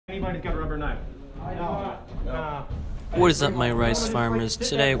anybody's got a rubber knife. No. What is up, my rice farmers?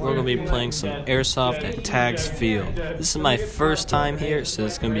 Today we're going to be playing some airsoft at TAAGS Field. This is my first time here, so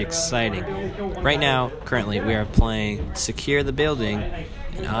it's going to be exciting. Right now, currently, we are playing Secure the Building,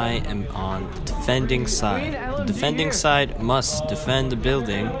 and I am on the defending side. The defending side must defend the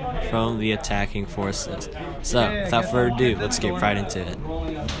building from the attacking forces. So, without further ado, let's get right into it.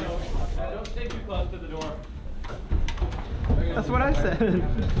 That's what I said.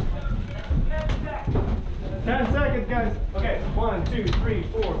 10 seconds, guys. Okay, 1, 2, 3,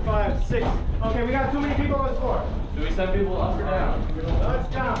 4, 5, 6. Okay, we got too many people on this floor. Do we send people up or down?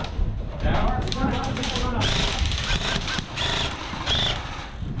 Let's down. Down?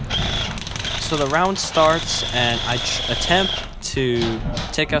 So the round starts, and I attempt to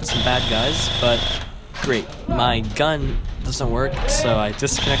take out some bad guys, but great, my gun doesn't work, so I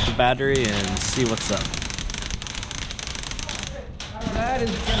disconnect the battery and see what's up. That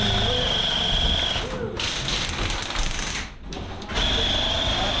is gonna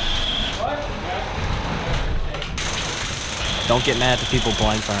Don't get mad at the people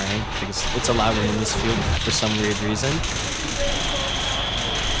blind firing, because it's allowed in this field for some weird reason.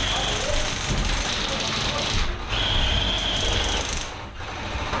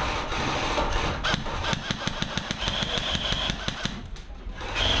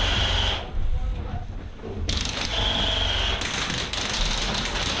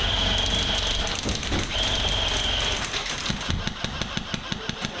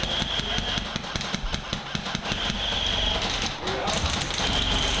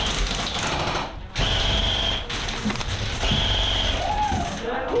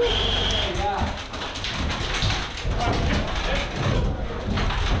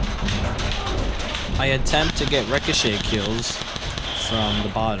 I attempt to get ricochet kills from the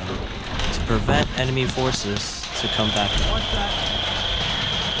bottom to prevent enemy forces to come back up.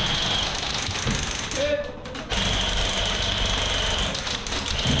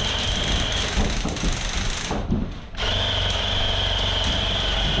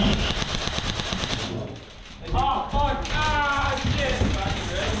 Oh, fuck! Ah, shit!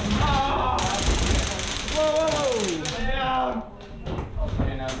 Oh. Whoa! Yeah.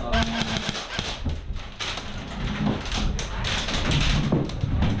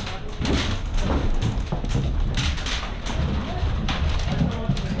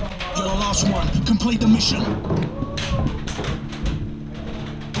 You're the last one. Complete the mission.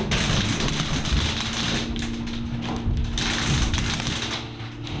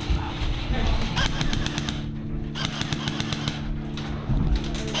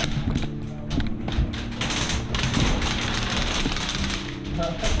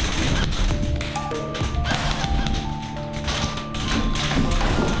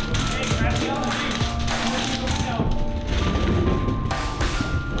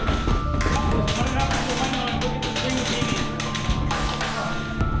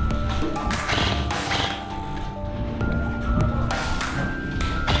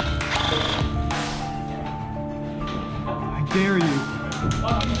 Dare you?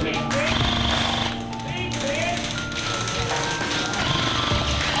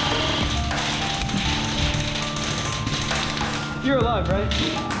 You're alive, right?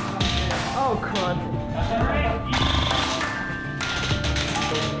 Oh, crud.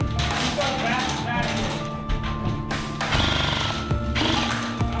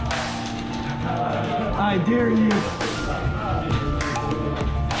 I dare you.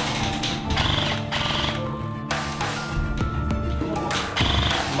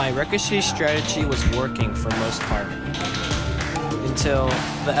 My ricochet strategy was working for most part, until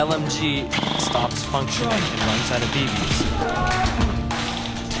the LMG stops functioning and runs out of BBs.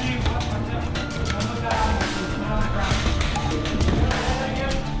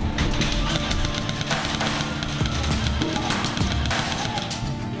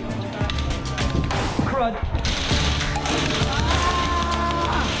 Crud.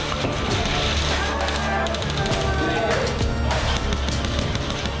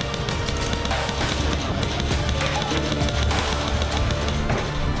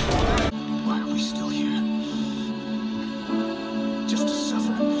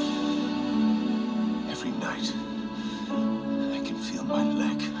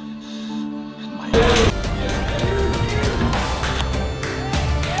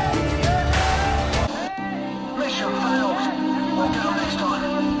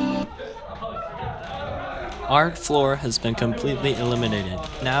 Our floor has been completely eliminated.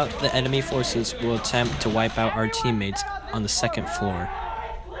 Now the enemy forces will attempt to wipe out our teammates on the second floor.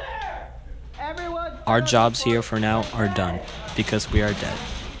 Our jobs here for now are done, because we are dead.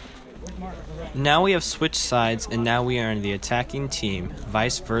 Now we have switched sides, and now we are in the attacking team,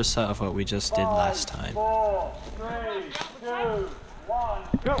 vice versa of what we just did last time. 4, 3, 2,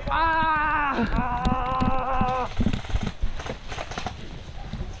 1, go! Ah!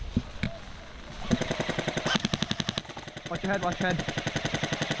 Watch your head, watch your head.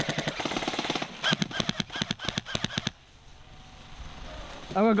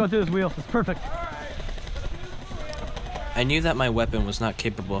 I'm gonna go through this wheel, it's perfect. I knew that my weapon was not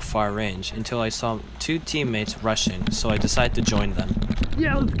capable of far range until I saw 2 teammates rushing, so I decided to join them.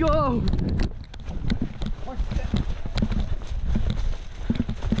 Yeah, let's go!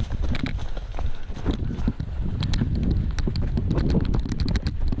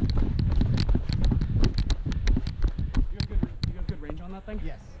 You have good range on that thing?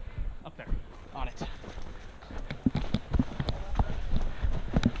 Yes. Up there, on it.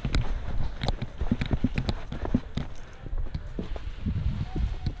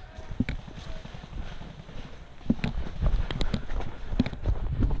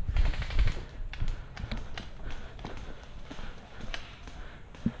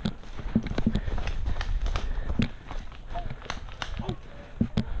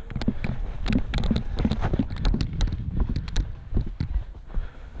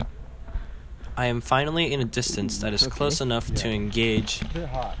 I am finally in a distance that is close enough to engage. They're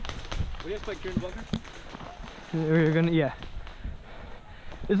hot. We just play Kieran Bunker? We're gonna, yeah.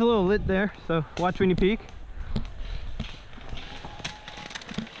 It's a little lit there, so watch when you peek.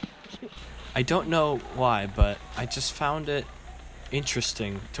 I don't know why, but I just found it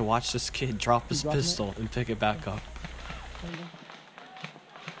interesting to watch this kid drop his pistol and pick it back up.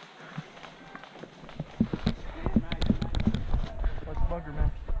 Watch the bunker,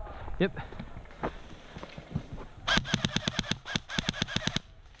 man. Yep.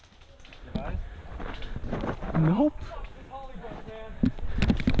 Nope.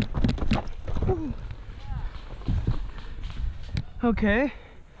 Okay.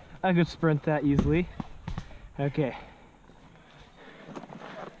 I could sprint that easily. Okay.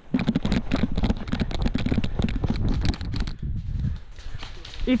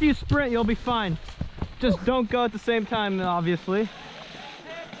 If you sprint, you'll be fine. Just don't go at the same time, obviously.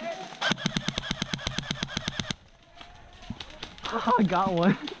 Oh, I got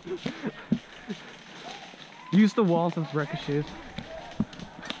one. Use the walls as ricochets.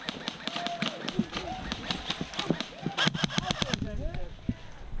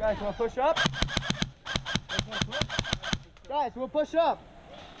 Guys, wanna push up? Guys, we'll push up.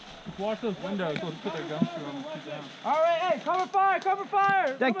 Just watch those windows. Let's put their guns through them and shoot down. Alright, hey, cover fire, cover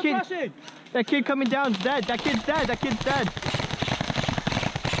fire! That kid coming down's dead. That kid's dead. That kid's dead.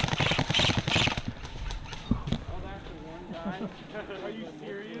 Are you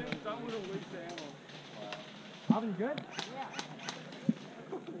serious? That would have wasted ammo. Are you good? Yeah.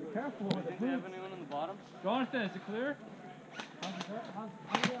 Careful with it. Do you have anyone on the bottom? Jonathan, is it clear?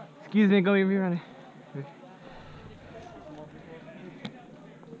 Excuse me, go be running.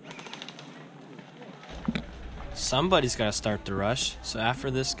 Somebody's gotta start the rush, so after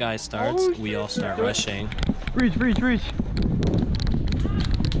this guy starts, we all start rushing. Reach, reach, reach.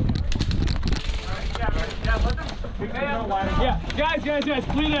 Yeah, guys, clear there,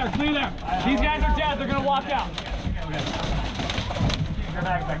 clear there. These guys are dead, they're gonna walk out.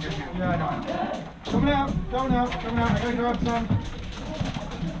 Yeah, I know. Coming out, coming out, coming out. I gotta grab some.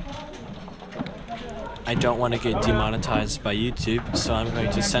 I don't want to get demonetized by YouTube, so I'm going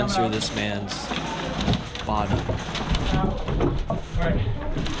to censor this man's bottom. Alright.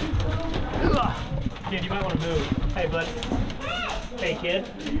 Kid, you might want to move. Hey, bud. Hey, kid.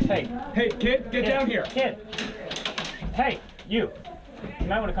 Hey. Hey, kid, get down here. Kid. Hey, you. You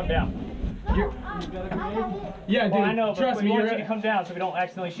might want to come down. Yeah, dude. Well, I know, trust me. We want you to come down so we don't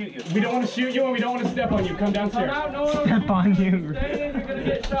accidentally shoot you. We don't want to shoot you and we don't want to step on you. Come downstairs. Come out, no, Step on you. Stay in, you're gonna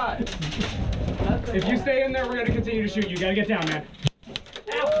get shot. If you stay in there, we're gonna continue to shoot you. You gotta get down, man.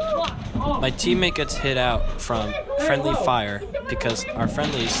 My teammate gets hit out from friendly fire because our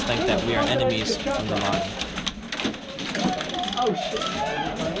friendlies think that we are enemies from the bottom. Oh shit.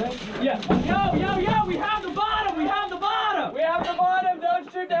 Yeah. Yo, we have the bottom! We have the bottom! We have the bottom!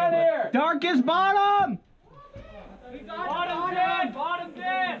 Don't shoot down here! Darkest bottom! Bottom dead! Bottom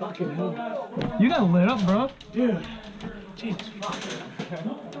dead! Fucking hell. You got lit up, bro. Dude. Jesus fuck.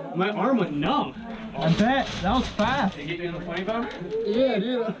 My arm went numb. I bet. That was fast. Did you get you in the funny bone? Yeah,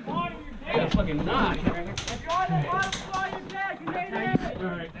 dude. That's fucking knock. If you're on the bottom floor, you're dead.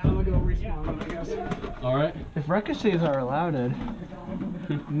 Alright, now I'm gonna go respawn, I guess. Alright. If ricochets are allowed,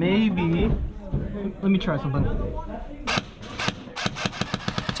 maybe. Let me try something.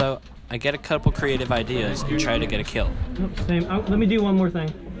 So I get a couple creative ideas and try to get a kill. Nope, same. Oh, let me do one more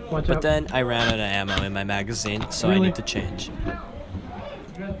thing. Watch But out. then I ran out of ammo in my magazine, so I Really? need to change.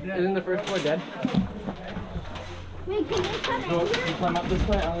 Isn't the first floor dead? Wait, can they come in You here? climb up this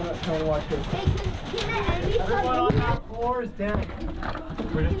way, I'm gonna try to watch this. Wait, can the enemies come in here? Floor is dead. We're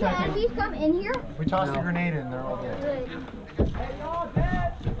Can just the checking. enemies come in here? We tossed a grenade in, they're all dead. Good.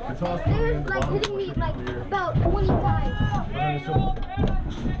 We tossed They one were in the like bottom. hitting me like about 20 times.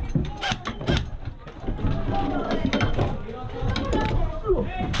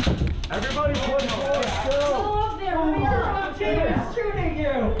 Everybody push forward, still. Shooting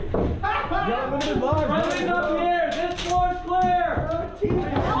you! Running up here! This floor's clear!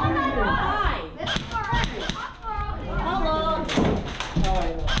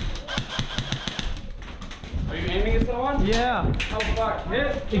 Are you aiming at someone? Yeah, How far?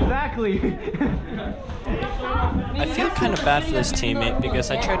 Hit! exactly. I feel kind of bad for this teammate because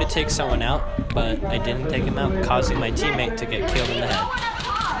I tried to take someone out, but I didn't take him out, causing my teammate to get killed in the head.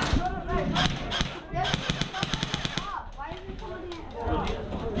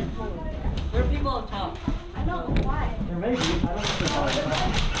 There are people up top. I know why. Or maybe.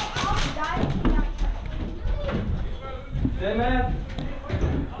 Hey, man.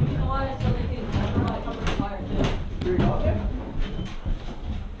 You know why? So they can probably cover the fire too. Here we go.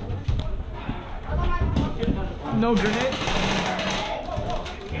 No grenade.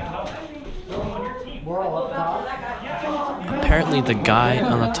 We're all up top. Apparently the guy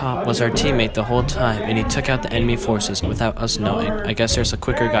on the top was our teammate the whole time, and he took out the enemy forces without us knowing. I guess there's a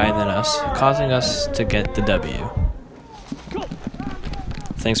quicker guy than us, causing us to get the W.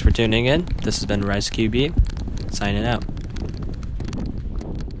 Thanks for tuning in. This has been Rice QB, signing out.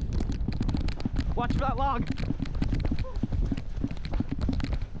 Watch that log.